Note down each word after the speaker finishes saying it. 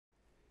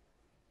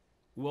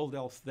World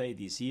Health Day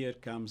this year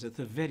comes at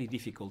a very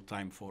difficult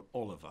time for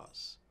all of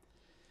us.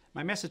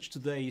 My message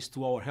today is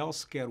to our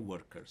healthcare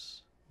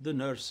workers, the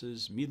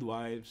nurses,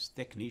 midwives,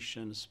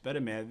 technicians,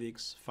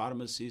 paramedics,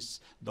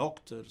 pharmacists,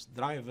 doctors,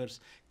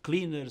 drivers,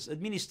 cleaners,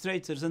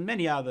 administrators, and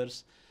many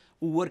others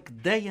who work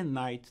day and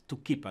night to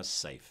keep us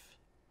safe.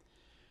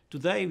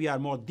 Today we are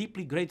more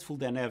deeply grateful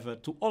than ever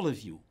to all of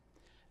you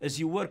as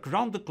you work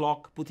round the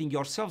clock, putting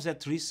yourselves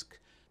at risk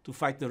to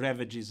fight the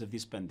ravages of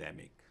this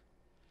pandemic.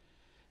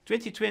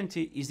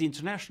 2020 is the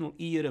International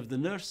Year of the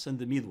Nurse and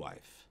the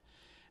Midwife,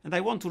 and I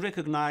want to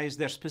recognize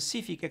their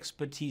specific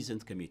expertise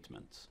and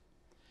commitment.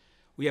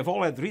 We have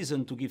all had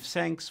reason to give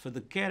thanks for the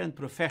care and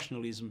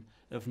professionalism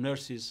of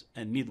nurses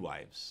and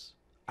midwives.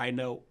 I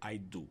know I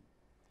do.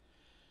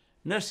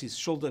 Nurses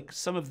shoulder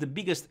some of the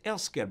biggest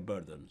healthcare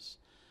burdens.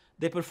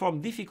 They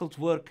perform difficult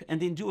work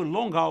and endure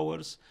long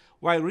hours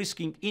while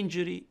risking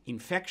injury,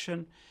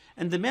 infection,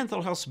 and the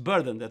mental health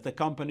burden that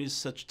accompanies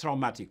such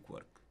traumatic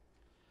work.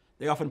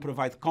 They often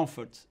provide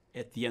comfort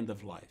at the end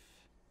of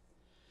life.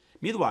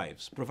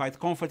 Midwives provide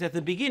comfort at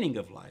the beginning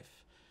of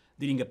life.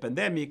 During a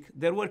pandemic,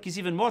 their work is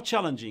even more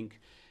challenging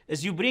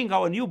as you bring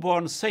our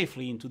newborns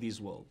safely into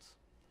this world.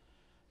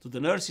 To the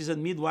nurses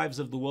and midwives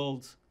of the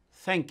world,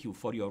 thank you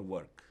for your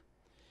work.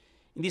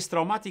 In these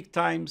traumatic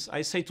times,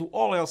 I say to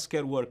all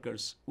healthcare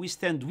workers, we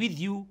stand with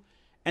you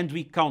and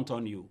we count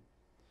on you.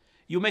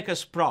 You make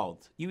us proud.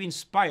 You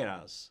inspire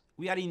us.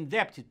 We are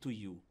indebted to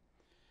you.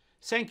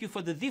 Thank you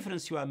for the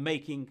difference you are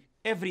making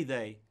every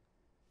day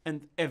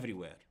and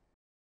everywhere.